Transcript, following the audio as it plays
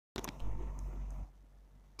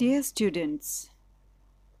Dear students,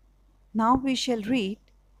 now we shall read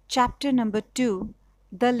chapter number 2,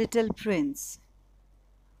 The Little Prince.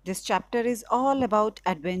 This chapter is all about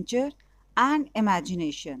adventure and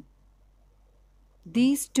imagination.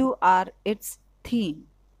 These two are its theme.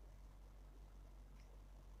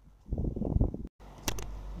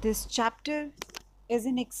 This chapter is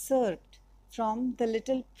an excerpt from The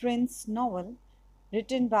Little Prince novel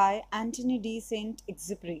written by Anthony de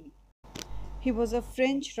Saint-Exupéry. He was a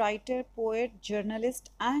French writer, poet,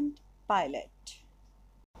 journalist, and pilot.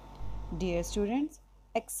 Dear students,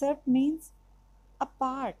 excerpt means a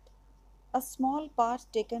part, a small part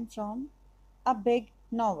taken from a big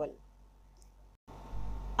novel.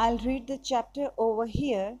 I'll read the chapter over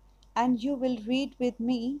here and you will read with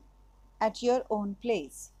me at your own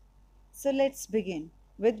place. So let's begin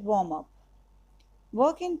with warm up.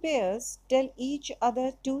 Work in pairs. Tell each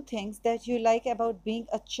other 2 things that you like about being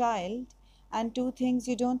a child and 2 things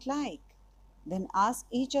you don't like. Then ask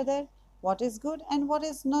each other what is good and what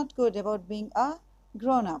is not good about being a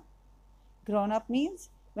grown-up. Grown-up means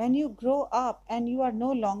when you grow up and you are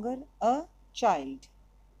no longer a child.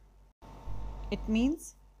 It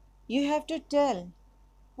means you have to tell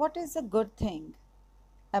what is a good thing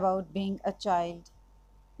about being a child,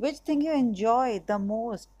 which thing you enjoy the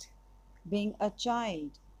most being a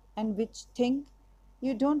child, and which thing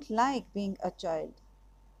you don't like being a child.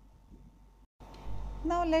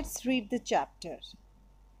 Now let's read the chapter.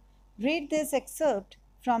 Read this excerpt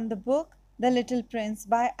from the book The Little Prince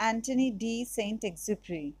by Anthony de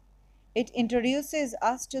Saint-Exupéry. It introduces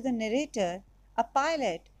us to the narrator, a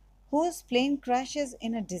pilot whose plane crashes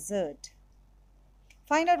in a desert.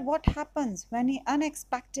 Find out what happens when he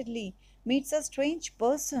unexpectedly meets a strange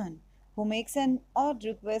person who makes an odd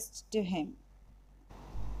request to him.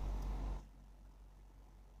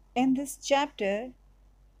 In this chapter,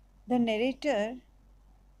 the narrator,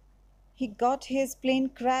 he got his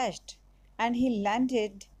plane crashed and he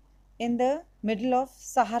landed in the middle of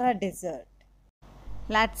Sahara Desert.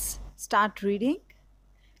 Let's start reading.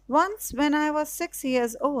 Once when I was 6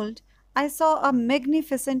 years old, I saw a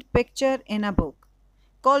magnificent picture in a book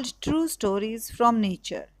called True Stories from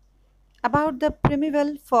Nature about the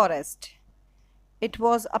primeval forest. It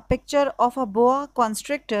was a picture of a boa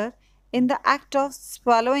constrictor in the act of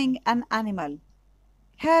swallowing an animal.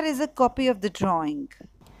 Here is a copy of the drawing.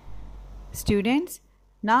 Students,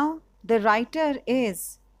 now the writer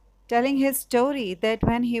is telling his story that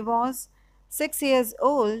when he was 6 years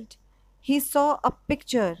old, he saw a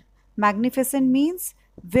picture. Magnificent means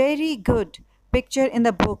very good picture in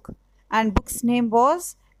the book, and book's name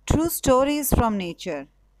was True Stories from Nature.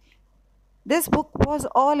 This book was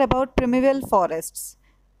all about primeval forests.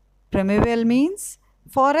 Primeval means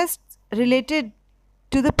forests related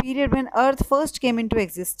to the period when Earth first came into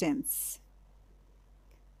existence.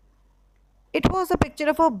 It was a picture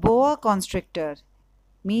of a boa constrictor,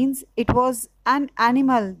 means it was an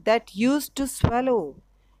animal that used to swallow,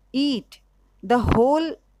 eat the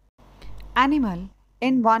whole animal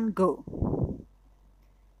in one go.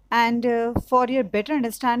 And for your better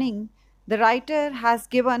understanding, the writer has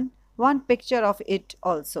given one picture of it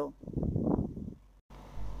also.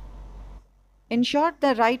 In short,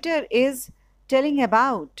 the writer is telling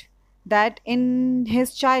about that in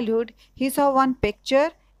his childhood he saw one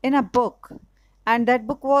picture in a book, and that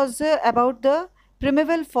book was about the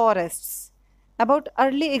primeval forests, about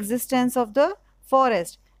early existence of the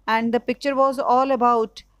forest, and the picture was all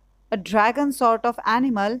about a dragon sort of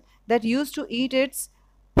animal that used to eat its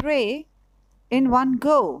prey in one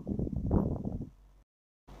go.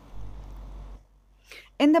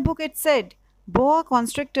 In the book it said, boa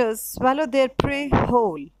constrictors swallow their prey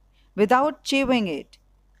whole without chewing it.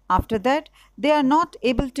 After that, they are not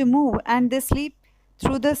able to move and they sleep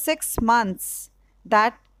through the 6 months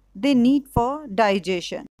that they need for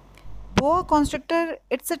digestion. Boa constrictor,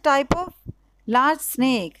 it's a type of large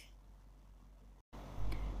snake,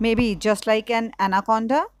 maybe just like an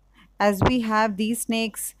anaconda, as we have these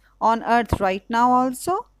snakes on earth right now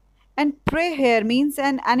also. And prey here means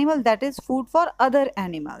an animal that is food for other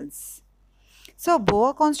animals. So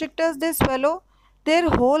boa constrictors, they swallow their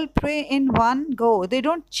whole prey in one go. They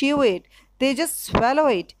don't chew it, they just swallow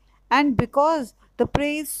it. And because the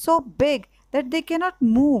prey is so big that they cannot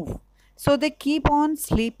move, so they keep on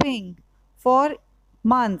sleeping for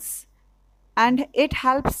months, and it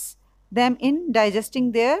helps them in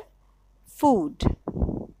digesting their food.